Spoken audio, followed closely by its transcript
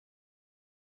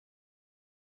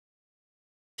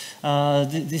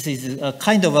This is a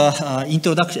kind of a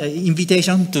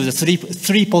invitation to the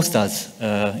three posters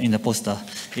in the poster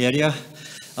area.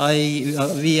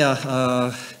 We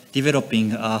are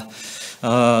developing a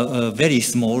very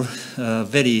small,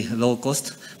 very low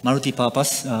cost,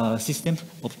 multi-purpose system.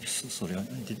 Oops, sorry,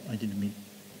 I didn't mean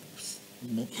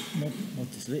not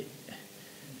this way.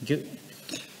 Okay.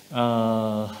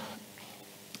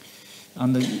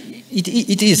 And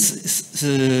it is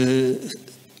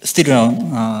still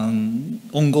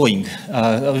ongoing.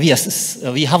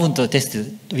 We haven't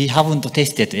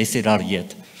tested SLR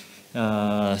yet.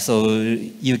 So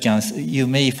you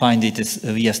may find it is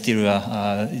we are still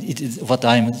what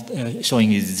I'm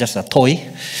showing is just a toy,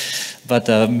 but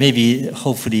maybe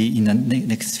hopefully in the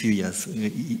next few years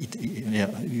we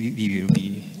will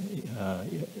be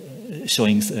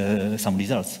showing some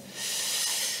results.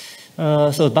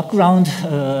 So background,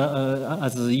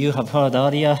 as you have heard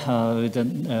earlier,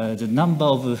 the number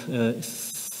of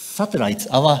satellites,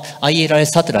 our ILR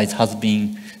satellites has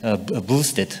been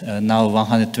boosted, now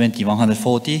 120,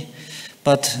 140,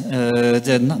 but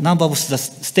the number of the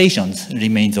stations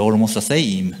remains almost the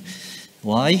same.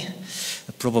 Why?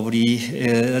 Probably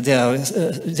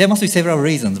there must be several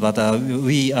reasons, but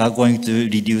we are going to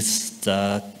reduce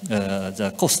the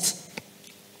costs.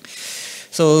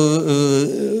 So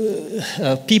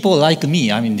people like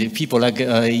me, I mean, the people like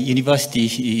university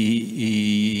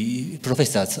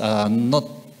professors are not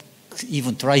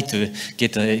even try to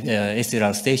get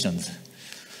SLR stations.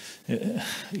 There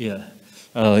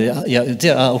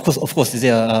are, of course,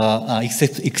 there are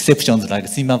exceptions like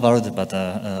SimmerWorld, but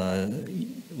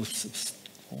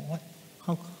what?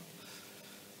 How?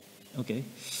 Okay.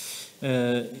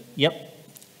 Yep.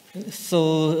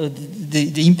 So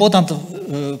the important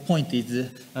point is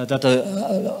that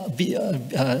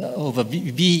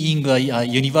being a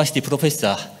university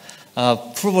professor,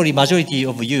 probably majority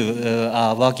of you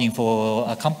are working for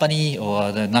a company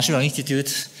or the national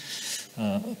institute.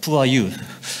 Poor you,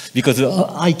 because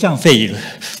I can fail,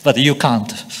 but you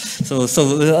can't. So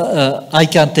I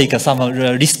can take some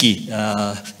risky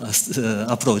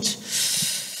approach.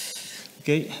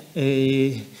 Okay.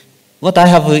 What I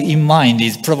have in mind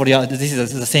is probably this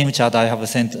is the same chart I have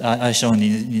shown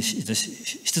in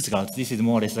Stuttgart. This is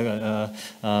more or less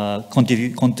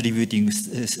contributing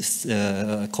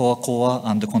core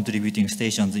and contributing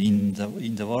stations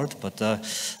in the world. But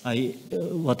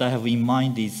what I have in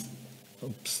mind is,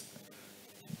 oops,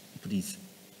 please,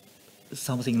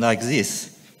 something like this.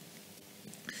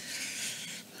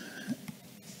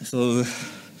 So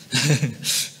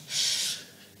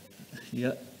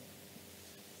yeah.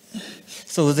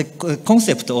 So the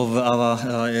concept of our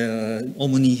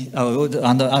Omni,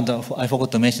 I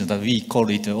forgot to mention that we call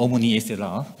it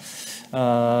Omni-SLR.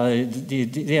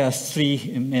 There are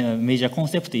three major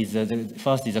concepts. The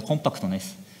first is the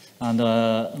compactness. And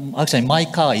actually my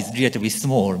car is relatively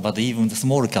small, but even the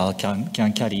small car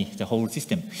can carry the whole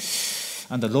system.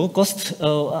 And the low cost,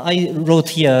 I wrote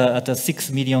here at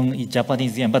 6 million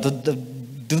Japanese yen, but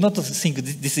do not think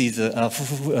this is a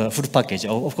full package.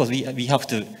 Of course, we have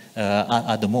to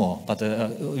add more, but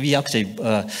we actually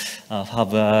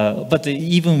have. But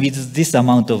even with this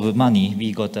amount of money,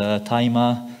 we got a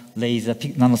timer, laser,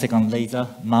 nanosecond laser,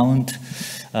 mount,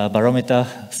 barometer,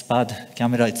 SPAD,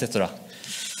 camera, etc.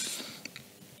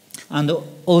 And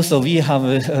also we have,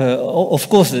 of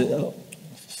course,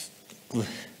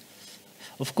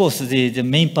 the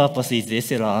main purpose is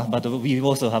SLR, but we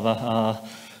also have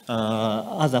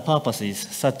other purposes.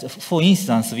 Such, for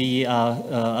instance, we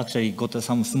actually got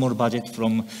some small budget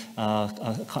from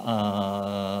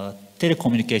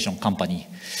telecommunication company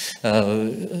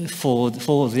for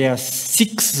their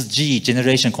 6G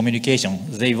generation communication.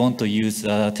 They want to use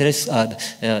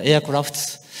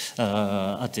aircrafts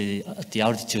at the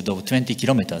altitude of 20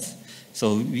 kilometers.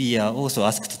 So we are also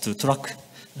asked to track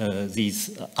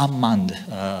these unmanned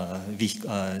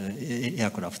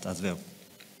aircraft as well.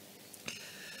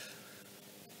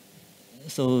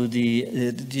 So the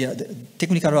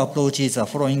technical approaches are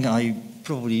following. I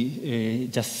probably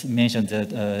just mentioned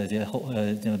the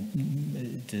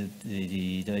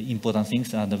important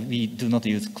things, and we do not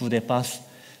use Courde path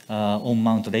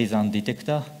on-mount laser and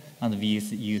detector, and we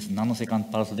use nanosecond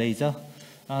pulse laser.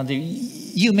 And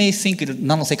you may think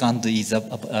nanosecond is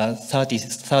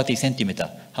 30 centimeter.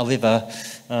 However,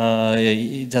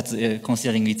 that's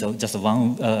considering it's just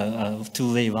one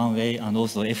two-way, one-way, and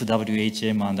also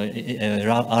FWHM and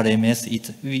RMS.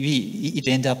 It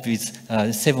ends up with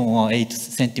 7 or 8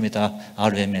 centimeter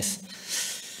RMS.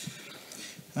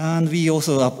 And we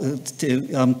also are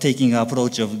taking an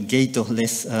approach of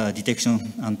gateless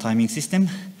detection and timing system.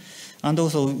 And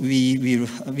also,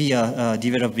 we are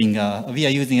developing, we are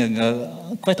using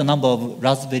quite a number of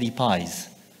Raspberry Pis.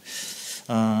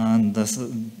 And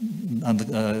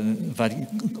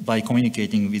by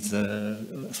communicating with,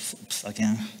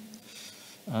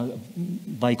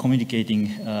 by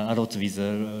communicating a lot with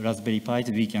Raspberry Pi,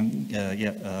 we can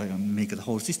make the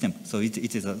whole system. So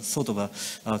it is a sort of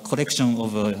a collection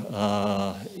of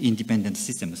independent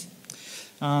systems.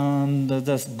 And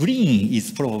the green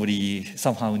is probably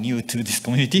somehow new to this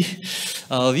community.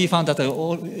 We found that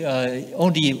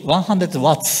only 100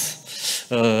 watts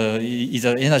is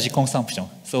the energy consumption.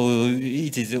 So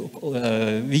it is,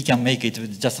 we can make it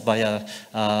just by a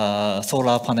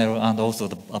solar panel and also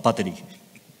a battery.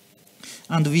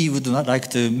 And we would like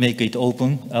to make it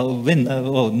open when,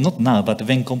 well, not now, but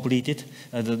when completed,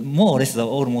 more or less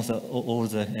almost all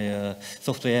the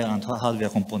software and hardware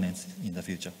components in the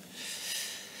future.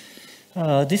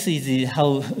 This is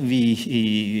how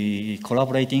we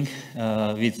collaborating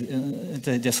with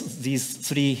these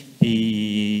three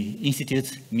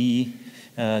institutes, me,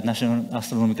 National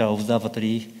Astronomical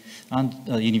Observatory, and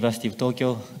University of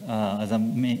Tokyo as a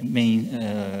main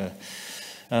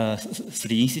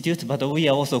three institutes. But we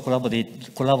are also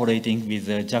collaborating with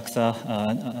JAXA,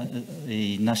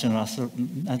 the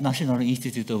National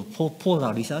Institute of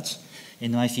Polar Research,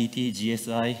 NICT,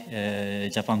 GSI,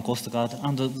 Japan Coast Guard,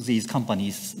 and these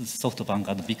companies, SoftBank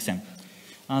and Vixen.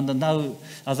 And now,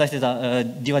 as I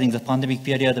said, during the pandemic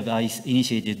period, I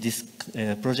initiated this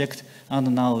project,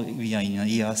 and now we are in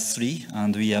year 3,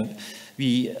 and we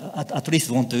at least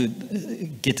want to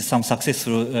get some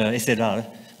successful SLR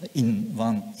in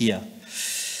 1 year.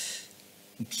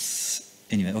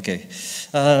 Anyway, okay.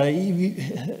 I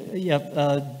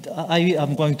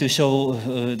am going to show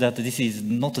that this is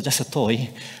not just a toy.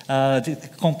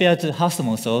 Compared to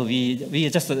Hasmon, so we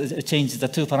just changed the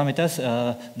 2 parameters,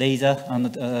 laser and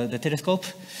the telescope.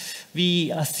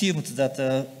 We assumed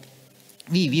that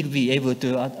we will be able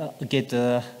to get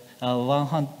a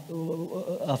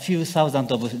few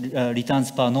thousand of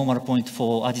returns per normal point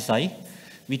for Ajisai,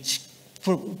 which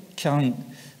can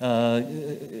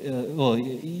well,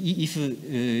 if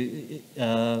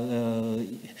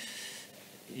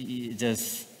the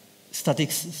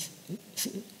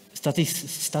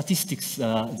statistics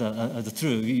are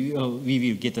true, we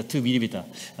will get a 2 millimeter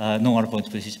normal point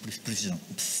precision.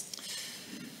 Oops.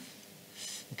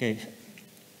 Okay,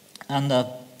 and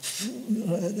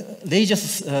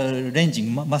lasers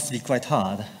ranging must be quite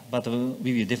hard, but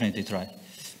we will definitely try.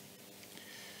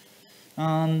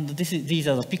 And these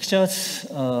are the pictures,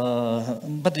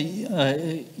 but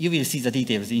you will see the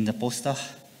details in the poster.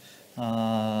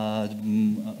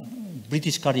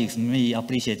 British colleagues may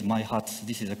appreciate my hat.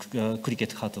 This is a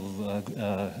cricket hat of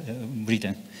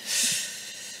Britain.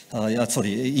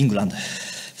 Sorry, England.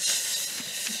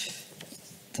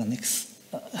 The next.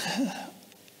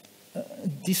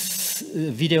 This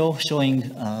video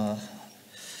showing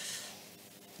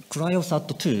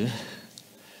Cryosat 2.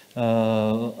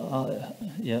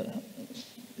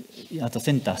 At the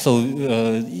center. So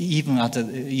even at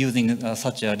using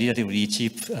such a relatively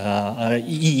cheap,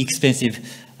 inexpensive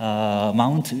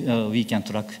mount, we can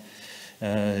track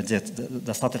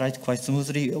the satellite quite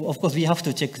smoothly. Of course, we have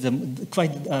to check the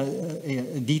quite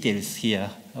details here,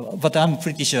 but I'm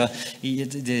pretty sure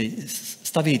the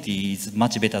stability is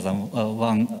much better than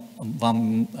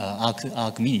one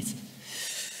arc minutes.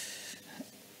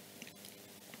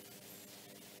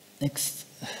 Next,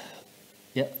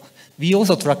 yeah, we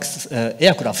also track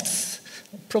aircrafts.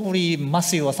 Probably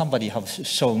Matthew or somebody have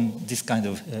shown this kind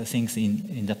of things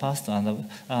in the past, and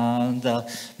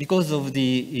because of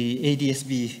the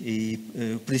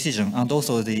ADS-B precision and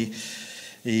also the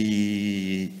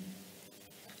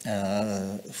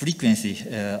frequency,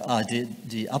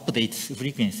 the update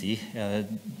frequency,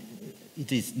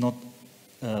 it is not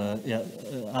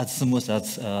as smooth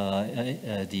as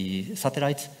the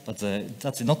satellites, but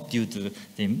that's not due to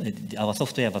our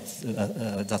software, but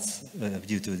that's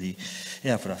due to the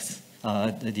aircraft,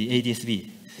 the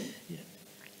ADS-B.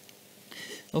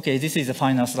 Okay, this is the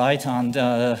final slide, and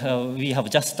we have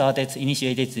just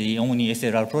initiated the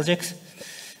Omni-SLR project.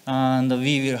 And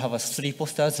we will have 3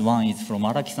 posters. One is from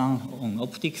Araki-san on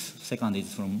optics, second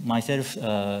is from myself,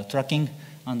 tracking,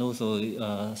 and also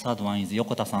third one is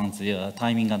Yokota-san's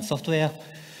timing and software.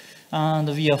 And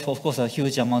we have, of course, a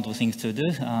huge amount of things to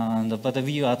do, but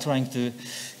we are trying to,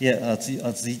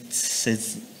 as it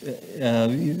says,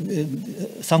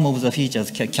 some of the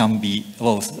features can be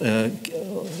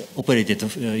operated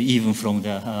even from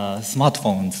the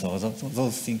smartphones. So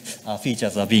those things,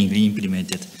 features are being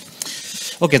implemented.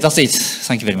 Okay, that's it.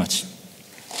 Thank you very much.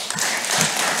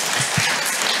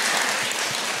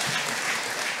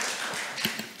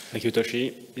 Thank you,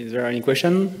 Toshi. Is there any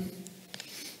question?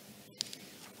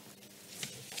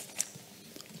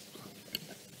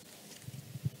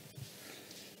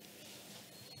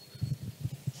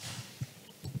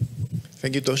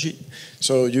 Thank you, Toshi.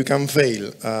 So you can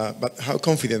fail, but how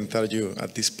confident are you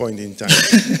at this point in time?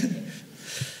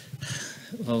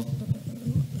 Well,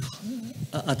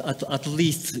 at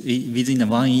least within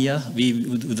 1 year, we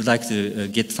would like to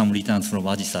get some returns from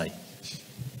Aji side.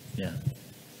 Yeah.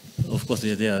 Of course,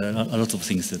 there are a lot of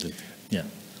things to do. Yeah.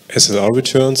 SLR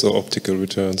returns or optical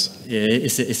returns?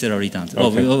 SLR returns.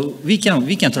 Okay. Well, we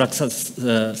can track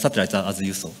satellites as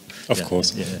useful. Of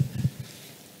course. Yeah.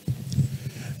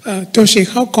 Toshi,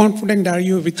 how confident are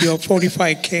you with your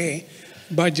 45K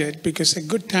budget? Because a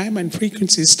good time and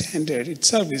frequency standard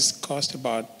itself is cost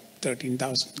about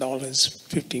 $13,000,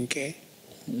 15K.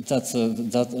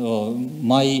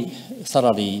 My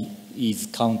salary is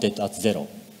counted at 0.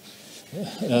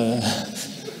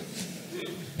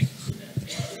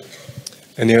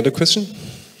 Any other question?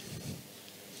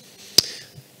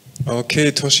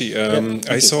 Okay, Toshi,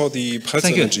 I saw the pulse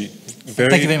energy.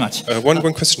 Thank you very much.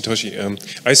 One question, Toshi.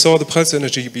 I saw the pulse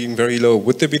energy being very low.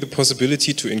 Would there be the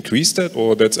possibility to increase that,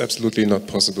 or that's absolutely not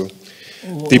possible?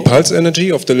 The pulse energy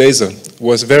of the laser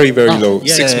was very, very low,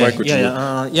 6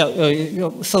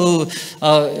 microjoule. So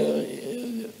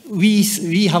we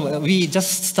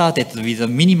just started with a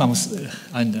minimum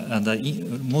and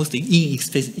most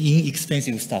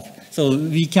inexpensive stuff. So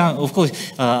we can, of course,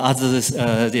 as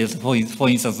for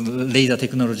instance, laser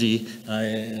technology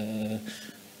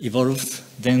evolves,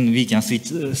 then we can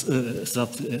switch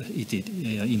it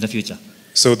in the future.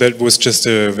 So that was just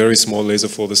a very small laser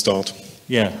for the start.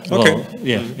 Yeah. Okay. Well,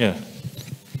 yeah.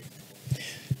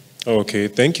 Okay.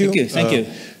 Thank you. Thank you.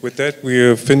 With that, we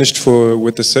are finished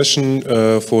with the session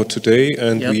for today,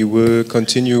 and we will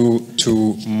continue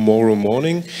tomorrow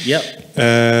morning. Yep.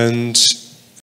 And